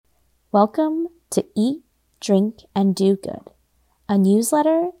Welcome to Eat, Drink, and Do Good, a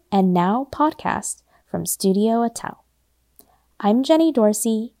newsletter and now podcast from Studio Attell. I'm Jenny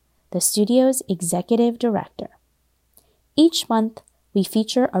Dorsey, the studio's executive director. Each month, we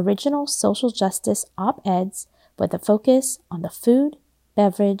feature original social justice op-eds with a focus on the food,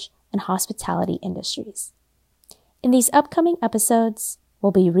 beverage, and hospitality industries. In these upcoming episodes,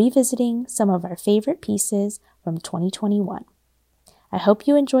 we'll be revisiting some of our favorite pieces from 2021. I hope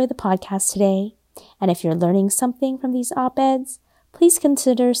you enjoy the podcast today, and if you're learning something from these op-eds, please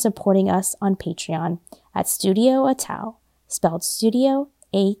consider supporting us on Patreon at Studio Attell, spelled Studio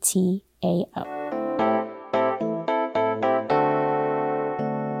A-T-A-O.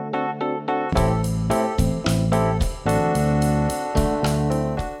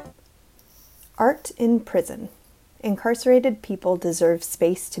 Art in Prison. Incarcerated People Deserve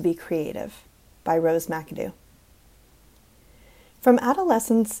Space to be Creative by McAdoo. From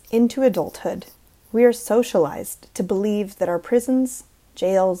adolescence into adulthood, we are socialized to believe that our prisons,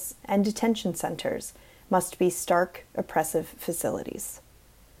 jails, and detention centers must be stark, oppressive facilities.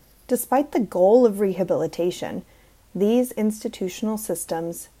 Despite the goal of rehabilitation, these institutional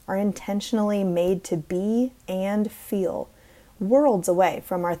systems are intentionally made to be and feel worlds away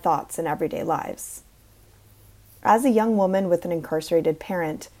from our thoughts and everyday lives. As a young woman with an incarcerated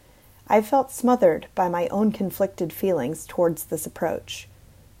parent, I felt smothered by my own conflicted feelings towards this approach,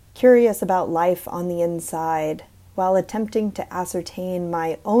 curious about life on the inside, while attempting to ascertain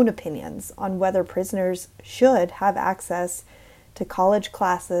my own opinions on whether prisoners should have access to college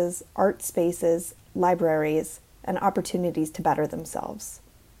classes, art spaces, libraries, and opportunities to better themselves.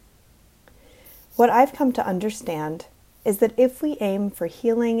 What I've come to understand is that if we aim for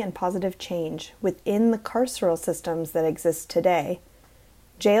healing and positive change within the carceral systems that exist today,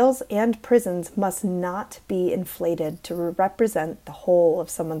 jails and prisons must not be inflated to represent the whole of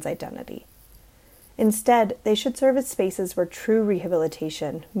someone's identity. Instead, they should serve as spaces where true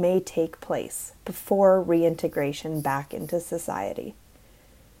rehabilitation may take place before reintegration back into society.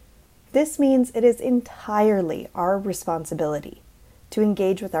 This means it is entirely our responsibility to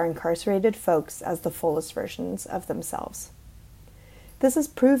engage with our incarcerated folks as the fullest versions of themselves. This is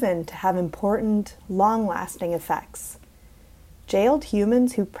proven to have important, long-lasting effects. Jailed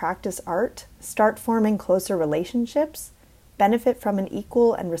humans who practice art start forming closer relationships, benefit from an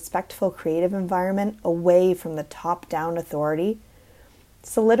equal and respectful creative environment away from the top-down authority,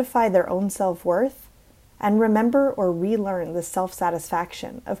 solidify their own self-worth, and remember or relearn the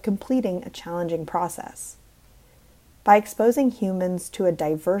self-satisfaction of completing a challenging process. By exposing humans to a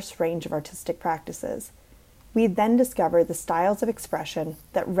diverse range of artistic practices, we then discover the styles of expression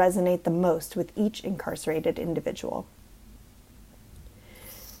that resonate the most with each incarcerated individual.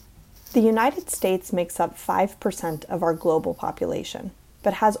 The United States makes up 5% of our global population,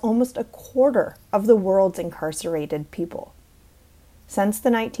 but has almost a quarter of the world's incarcerated people. Since the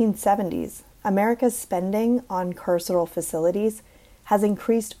 1970s, America's spending on carceral facilities has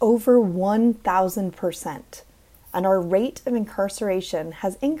increased over 1,000%, and our rate of incarceration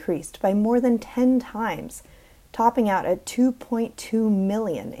has increased by more than 10 times, topping out at 2.2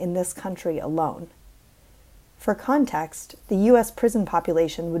 million in this country alone. For context, the U.S. prison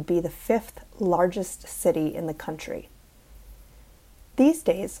population would be the 5th largest city in the country. These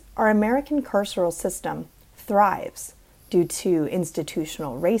days, our American carceral system thrives due to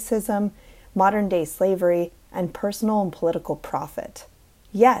institutional racism, modern-day slavery, and personal and political profit.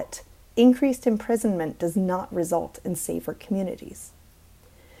 Yet, increased imprisonment does not result in safer communities.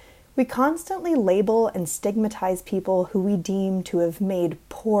 We constantly label and stigmatize people who we deem to have made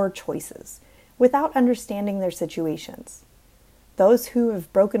poor choices, without understanding their situations. Those who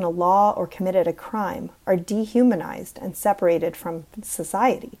have broken a law or committed a crime are dehumanized and separated from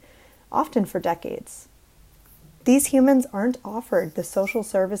society, often for decades. These humans aren't offered the social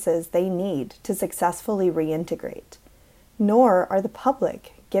services they need to successfully reintegrate, nor are the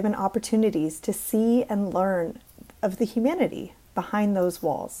public given opportunities to see and learn of the humanity behind those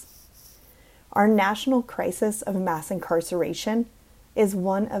walls. Our national crisis of mass incarceration is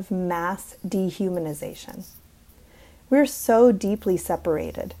one of mass dehumanization. We're so deeply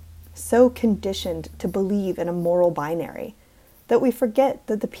separated, so conditioned to believe in a moral binary, that we forget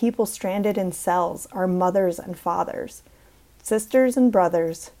that the people stranded in cells are mothers and fathers, sisters and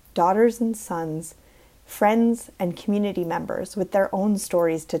brothers, daughters and sons, friends and community members with their own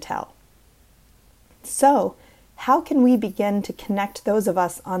stories to tell. So, how can we begin to connect those of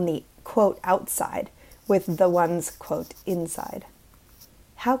us on the, quote, outside with the ones, quote, inside?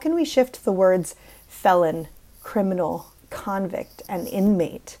 How can we shift the words felon, criminal, convict, and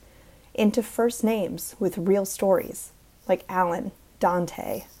inmate into first names with real stories, like Alan,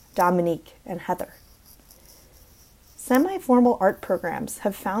 Dante, Dominique, and Heather. Semi-formal art programs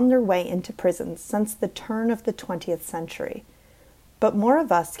have found their way into prisons since the turn of the 20th century, but more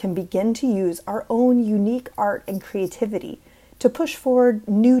of us can begin to use our own unique art and creativity to push forward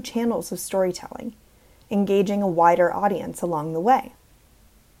new channels of storytelling, engaging a wider audience along the way.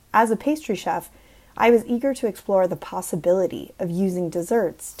 As a pastry chef, I was eager to explore the possibility of using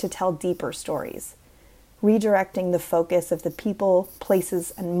desserts to tell deeper stories, redirecting the focus of the people,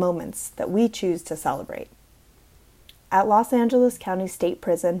 places, and moments that we choose to celebrate. At Los Angeles County State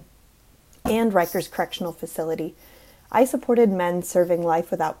Prison and Rikers Correctional Facility, I supported men serving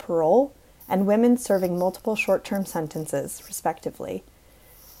life without parole and women serving multiple short-term sentences, respectively,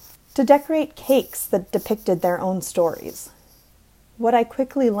 to decorate cakes that depicted their own stories. What I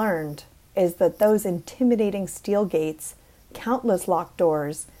quickly learned is that those intimidating steel gates, countless locked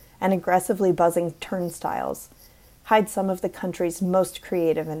doors, and aggressively buzzing turnstiles hide some of the country's most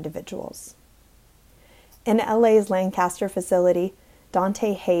creative individuals. In LA's Lancaster facility,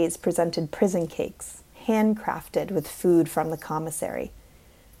 Dante Hayes presented prison cakes, handcrafted with food from the commissary,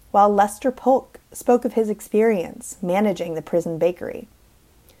 while Lester Polk spoke of his experience managing the prison bakery.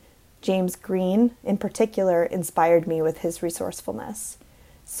 James Green, in particular, inspired me with his resourcefulness,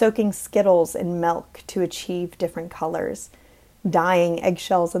 soaking Skittles in milk to achieve different colors, dyeing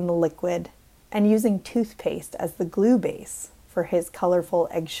eggshells in the liquid, and using toothpaste as the glue base for his colorful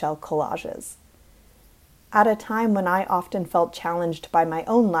eggshell collages. At a time when I often felt challenged by my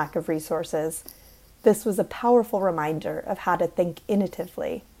own lack of resources, this was a powerful reminder of how to think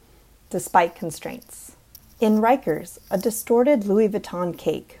innovatively, despite constraints. In Rikers, a distorted Louis Vuitton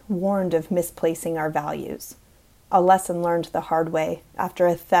cake warned of misplacing our values, a lesson learned the hard way after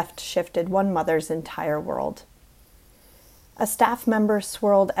a theft shifted one mother's entire world. A staff member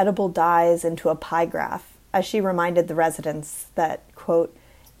swirled edible dyes into a pie graph as she reminded the residents that, quote,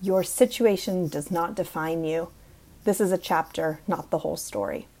 "Your situation does not define you. This is a chapter, not the whole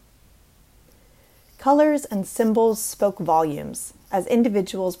story." Colors and symbols spoke volumes as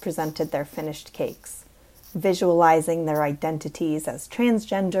individuals presented their finished cakes, visualizing their identities as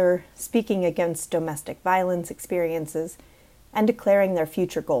transgender, speaking against domestic violence experiences, and declaring their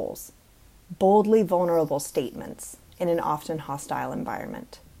future goals, boldly vulnerable statements in an often hostile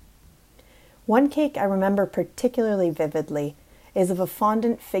environment. One cake I remember particularly vividly is of a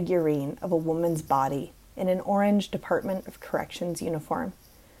fondant figurine of a woman's body in an orange Department of Corrections uniform,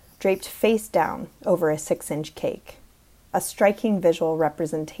 draped face down over a 6-inch cake, a striking visual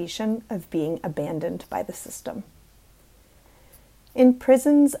representation of being abandoned by the system. In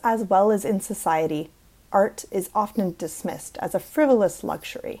prisons as well as in society, art is often dismissed as a frivolous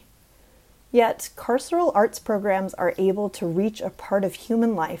luxury. Yet, carceral arts programs are able to reach a part of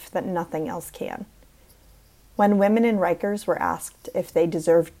human life that nothing else can. When women in Rikers were asked if they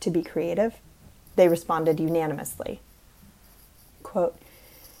deserved to be creative, they responded unanimously. Quote,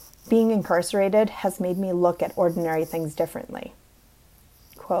 "Being incarcerated has made me look at ordinary things differently."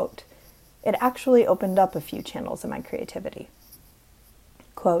 Quote, "It actually opened up a few channels in my creativity."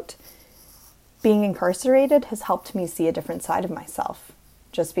 Quote, "Being incarcerated has helped me see a different side of myself.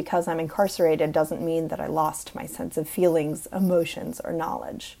 Just because I'm incarcerated doesn't mean that I lost my sense of feelings, emotions, or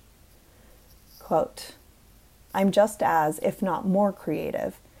knowledge." Quote, "I'm just as, if not more,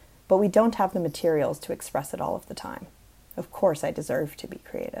 creative, but we don't have the materials to express it all of the time. Of course I deserve to be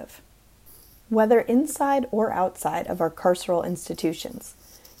creative." Whether inside or outside of our carceral institutions,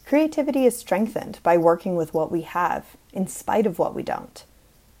 creativity is strengthened by working with what we have, in spite of what we don't,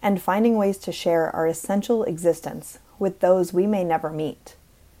 and finding ways to share our essential existence with those we may never meet.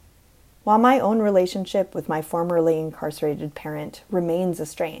 While my own relationship with my formerly incarcerated parent remains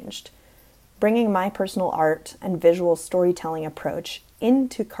estranged, bringing my personal art and visual storytelling approach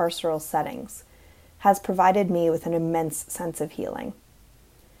into carceral settings has provided me with an immense sense of healing.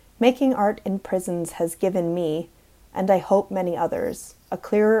 Making art in prisons has given me, and I hope many others, a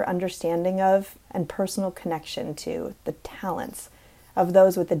clearer understanding of and personal connection to the talents of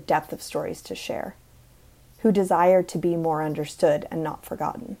those with a depth of stories to share, who desire to be more understood and not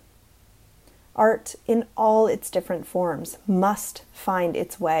forgotten. Art, in all its different forms, must find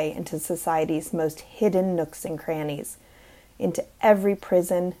its way into society's most hidden nooks and crannies, into every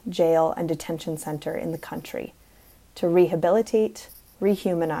prison, jail, and detention center in the country, to rehabilitate,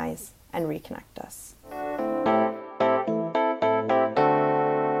 rehumanize, and reconnect us.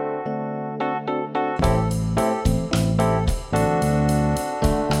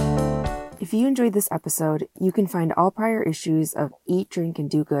 If you enjoyed this episode, you can find all prior issues of Eat, Drink, and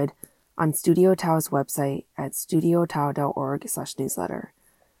Do Good on Studio Tao's website at studiotao.org/newsletter.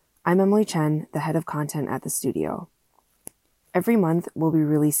 I'm Emily Chen, the head of content at the studio. Every month, we'll be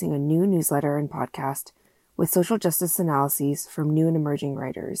releasing a new newsletter and podcast with social justice analyses from new and emerging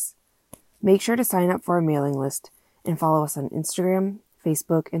writers. Make sure to sign up for our mailing list and follow us on Instagram,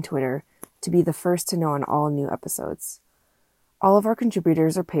 Facebook, and Twitter to be the first to know on all new episodes. All of our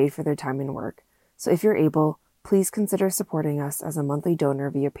contributors are paid for their time and work, so if you're able, please consider supporting us as a monthly donor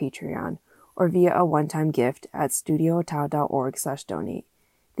via Patreon or via a one-time gift at studiotow.org/donate.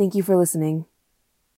 Thank you for listening.